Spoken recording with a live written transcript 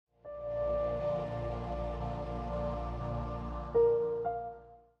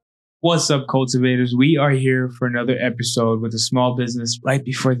What's up, cultivators? We are here for another episode with a small business right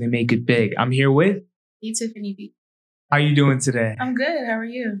before they make it big. I'm here with Tiffany Burgess. How you doing today? I'm good. How are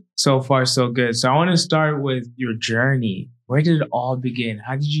you? So far, so good. So I want to start with your journey. Where did it all begin?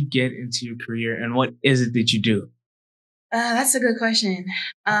 How did you get into your career, and what is it that you do? That's a good question.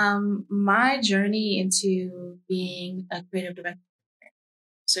 My journey into being a creative director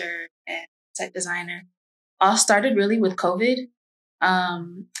and set designer all started really with COVID.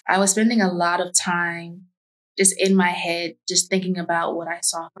 I was spending a lot of time just in my head, just thinking about what I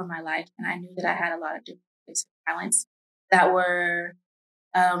saw from my life. And I knew that I had a lot of different talents that were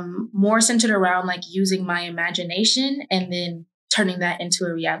more centered around like using my imagination and then turning that into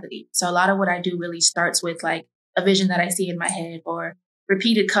a reality. So a lot of what I do really starts with like a vision that I see in my head, or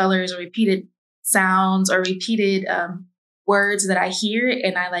repeated colors, or repeated sounds, or repeated words that I hear,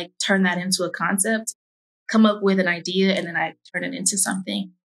 and I like turn that into a concept, come up with an idea, and then I turn it into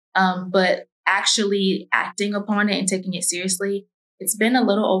something. But actually acting upon it and taking it seriously, it's been a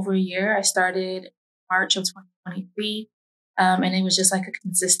little over a year. I started March of 2023. And it was just like a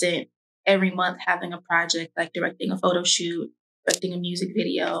consistent every month having a project, like directing a photo shoot, directing a music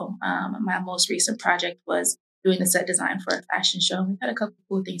video. My most recent project was doing the set design for a fashion show. We've had a couple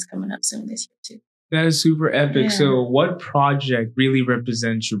cool things coming up soon this year too. That is super epic. Yeah. So what project really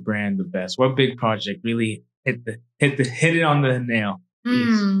represents your brand the best? What big project really hit it on the nail?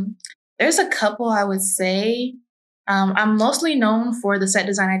 There's a couple, I would say. I'm mostly known for the set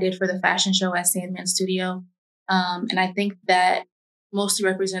design I did for the fashion show at Sandman Studio. And I think that mostly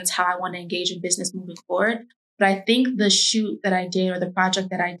represents how I want to engage in business moving forward. But I think the shoot that I did, or the project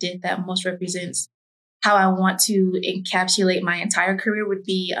that I did that most represents how I want to encapsulate my entire career, would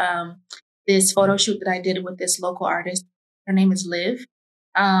be this photo shoot that I did with this local artist. Her name is Liv.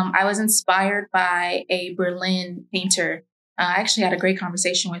 I was inspired by a Berlin painter. I actually had a great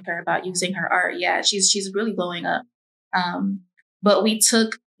conversation with her about using her art. Yeah, she's really blowing up. But we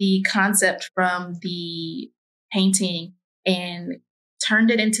took the concept from the painting and turned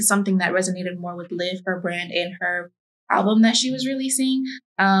it into something that resonated more with Liv, her brand, and her album that she was releasing.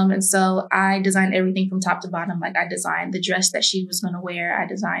 And so I designed everything from top to bottom. Like, I designed the dress that she was going to wear. I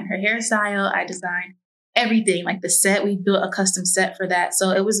designed her hairstyle. I designed everything, like the set. We built a custom set for that. So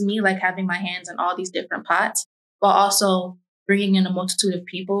it was me like having my hands in all these different pots, while also bringing in a multitude of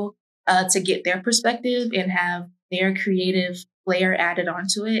people to get their perspective and have their creative flair added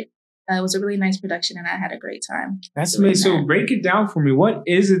onto it. It was a really nice production, and I had a great time. That's amazing. So break it down for me. What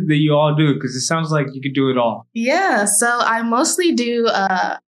is it that you all do? Because it sounds like you could do it all. Yeah. So I mostly do,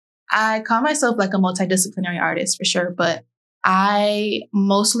 I call myself like a multidisciplinary artist for sure, but I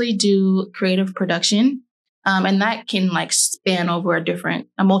mostly do creative production. And that can like span over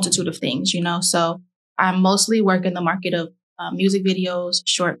a multitude of things, you know? So I mostly work in the market of music videos,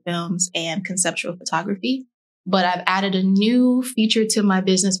 short films, and conceptual photography. But I've added a new feature to my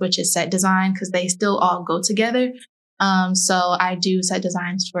business, which is set design, because they still all go together. So I do set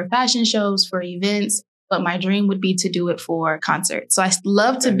designs for fashion shows, for events, but my dream would be to do it for concerts. So I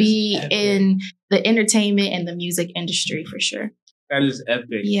love to be in the entertainment and the music industry for sure. That is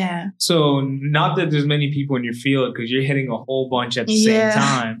epic. Yeah. So not that there's many people in your field, because you're hitting a whole bunch at the same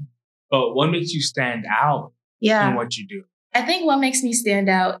time, but what makes you stand out in what you do? I think what makes me stand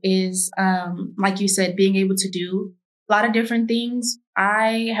out is, like you said, being able to do a lot of different things.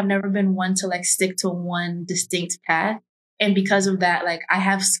 I have never been one to like stick to one distinct path. And because of that, like, I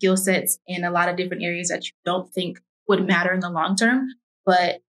have skill sets in a lot of different areas that you don't think would matter in the long term,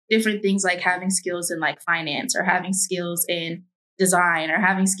 but different things like having skills in like finance, or having skills in design, or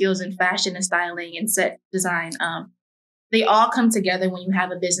having skills in fashion and styling and set design. They all come together when you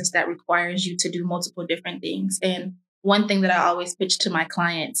have a business that requires you to do multiple different things. And one thing that I always pitch to my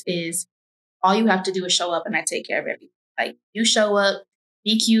clients is, all you have to do is show up, and I take care of everything. Like, you show up,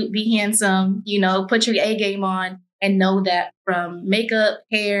 be cute, be handsome, you know, put your A game on, and know that from makeup,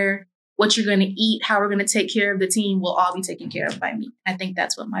 hair, what you're going to eat, how we're going to take care of the team, will all be taken care of by me. I think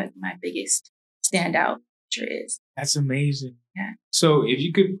that's what my biggest standout feature is. That's amazing. Yeah. So if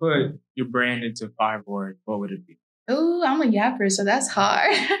you could put your brand into 5 words, what would it be? Oh, I'm a yapper, so that's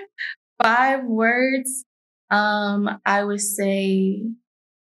hard. 5 words. I would say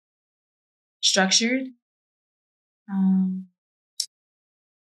structured.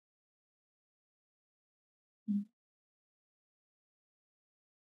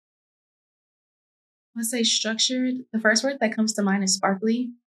 Let's say structured. The first word that comes to mind is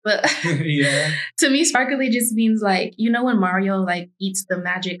sparkly. But to me, sparkly just means like, you know, when Mario like eats the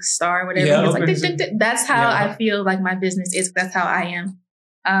magic star or whatever, he's like, tick, tick, tick. That's how I feel like my business is. That's how I am.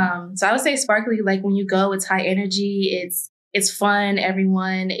 So I would say sparkly, like when you go, it's high energy. It's it's fun.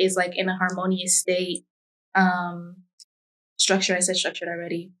 Everyone is like in a harmonious state. Structure, I said structured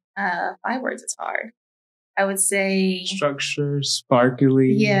already. 5 words, it's hard. I would say structure,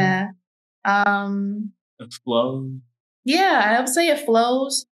 sparkly. Yeah. It flows. Yeah, I would say it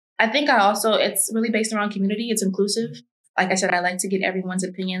flows. I think it's really based around community. It's inclusive. Like I said, I like to get everyone's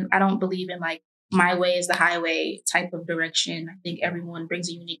opinion. I don't believe in like my way is the highway type of direction. I think everyone brings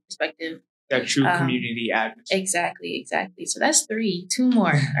a unique perspective. That true community atmosphere. Exactly. So that's 3. 2 more.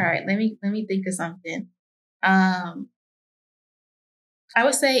 All right, let me think of something. I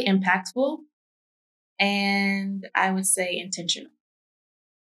would say impactful, and I would say intentional.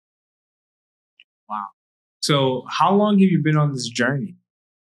 Wow. So how long have you been on this journey?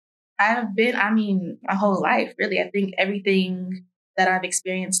 I've been, my whole life, really. I think everything that I've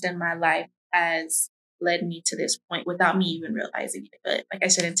experienced in my life has led me to this point without me even realizing it. But like I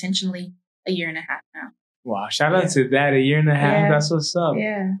said, intentionally, 1.5 years now. Wow. Shout out to that. 1.5 years. Yeah. That's what's up.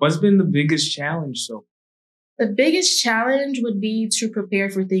 Yeah. What's been the biggest challenge so? The biggest challenge would be to prepare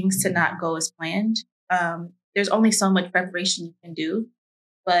for things to not go as planned. There's only so much preparation you can do,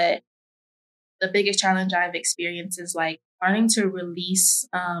 but the biggest challenge I've experienced is like learning to release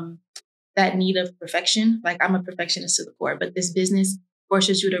that need of perfection. Like I'm a perfectionist to the core, but this business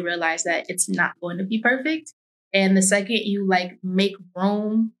forces you to realize that it's not going to be perfect. And the second you like make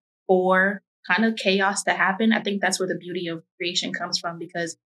room for kind of chaos to happen, I think that's where the beauty of creation comes from,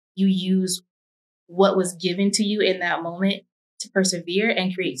 because you use what was given to you in that moment to persevere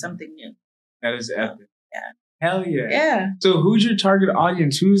and create something new. That is epic. Yeah. Hell yeah. Yeah. So who's your target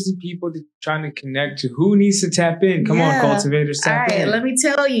audience? Who's the people that you're trying to connect to? Who needs to tap in? Come on, cultivators, tap in. All right, let me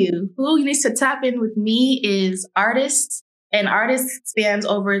tell you. Who needs to tap in with me is artists. And artists spans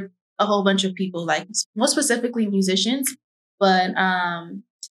over a whole bunch of people, like more specifically musicians, but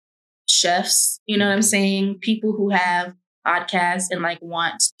chefs, you know what I'm saying? People who have podcasts and like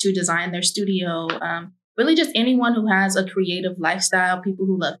want to design their studio. Really just anyone who has a creative lifestyle, people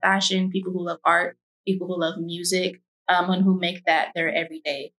who love fashion, people who love art, people who love music, and who make that their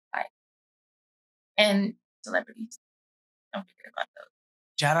everyday life. And celebrities. Don't forget about those.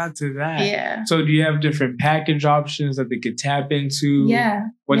 Shout out to that. Yeah. So do you have different package options that they could tap into? Yeah.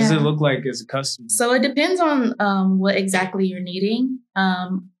 What does it look like as a customer? So it depends on what exactly you're needing.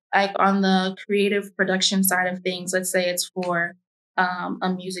 Like on the creative production side of things, let's say it's for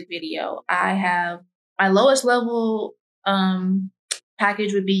a music video. I have my lowest level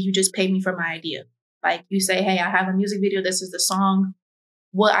package would be you just pay me for my idea. Like you say, hey, I have a music video. This is the song.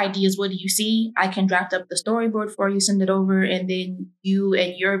 What ideas, what do you see? I can draft up the storyboard for you, send it over, and then you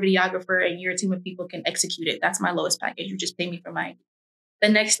and your videographer and your team of people can execute it. That's my lowest package. You just pay me for my idea. The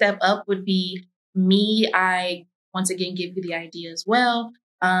next step up would be me. I, once again, give you the idea as well.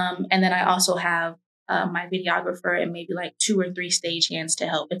 And then I also have my videographer and maybe like 2 or 3 stagehands to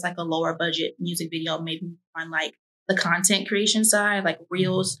help. It's like a lower budget music video, maybe on like the content creation side, like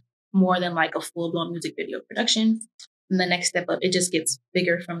reels, more than like a full-blown music video production. And the next step up, it just gets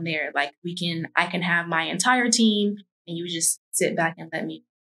bigger from there. Like I can have my entire team and you just sit back and let me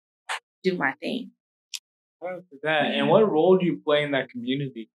do my thing. For that. And what role do you play in that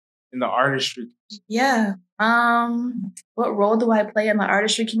community, in the artistry? Yeah. What role do I play in the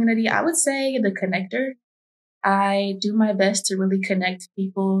artistry community? I would say the connector. I do my best to really connect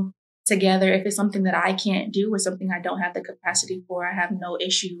people together. If it's something that I can't do or something I don't have the capacity for, I have no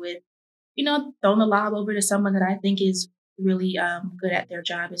issue with, throwing the lob over to someone that I think is really good at their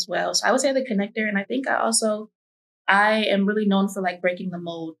job as well. So I would say the connector. And I think I am really known for like breaking the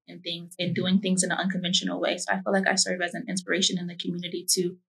mold and things and doing things in an unconventional way. So I feel like I serve as an inspiration in the community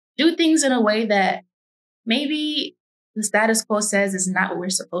to do things in a way that maybe the status quo says is not what we're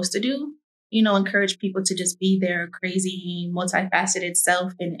supposed to do. Encourage people to just be their crazy, multifaceted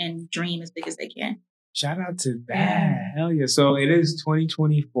self and dream as big as they can. Shout out to that. Yeah. Hell yeah. So it is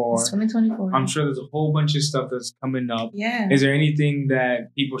 2024. It's 2024. I'm sure there's a whole bunch of stuff that's coming up. Yeah. Is there anything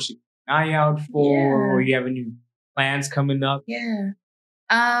that people should keep an eye out for, or you have any plans coming up? Yeah.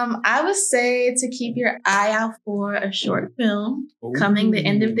 I would say to keep your eye out for a short film coming the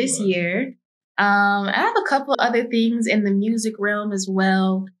end of this year. I have a couple other things in the music realm as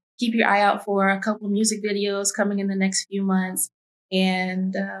well. Keep your eye out for a couple of music videos coming in the next few months,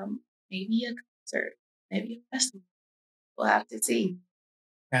 and maybe a concert, maybe a festival. We'll have to see.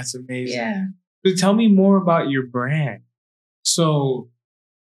 That's amazing. Yeah. So tell me more about your brand. So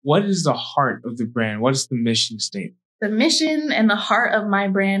what is the heart of the brand? What is the mission statement? The mission and the heart of my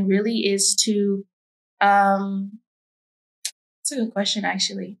brand really is to, it's a good question,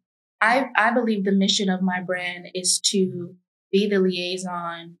 actually. I believe the mission of my brand is to be the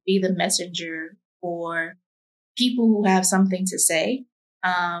liaison, be the messenger for people who have something to say,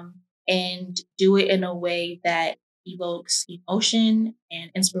 and do it in a way that evokes emotion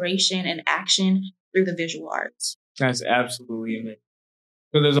and inspiration and action through the visual arts. That's absolutely amazing.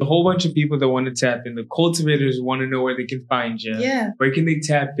 So there's a whole bunch of people that want to tap in. The cultivators want to know where they can find you. Yeah. Where can they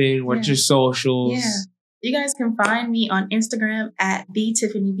tap in? What's your socials? Yeah. You guys can find me on Instagram at the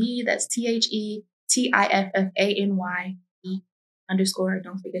Tiffany B. That's TheTiffany_.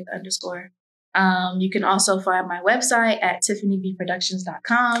 Don't forget the underscore. You can also find my website at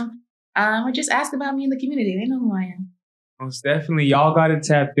TiffanyBProductions.com. Or just ask about me in the community. They know who I am. Most definitely. Y'all got to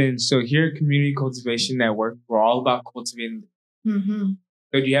tap in. So here at Community Cultivation Network, we're all about cultivating. Mm-hmm.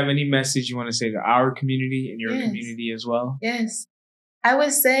 So do you have any message you want to say to our community and your community as well? Yes. I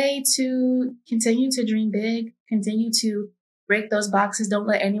would say to continue to dream big, continue to break those boxes. Don't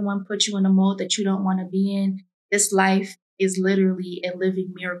let anyone put you in a mold that you don't want to be in. This life is literally a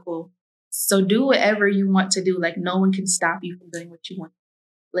living miracle. So do whatever you want to do. Like, no one can stop you from doing what you want.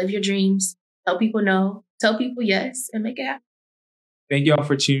 Live your dreams. Tell people no. Tell people yes, and make it happen. Thank y'all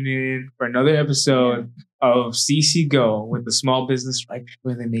for tuning in for another episode of CCGO with the Small Business Right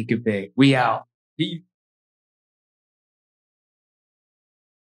Before They Make It Big. We out. Peace.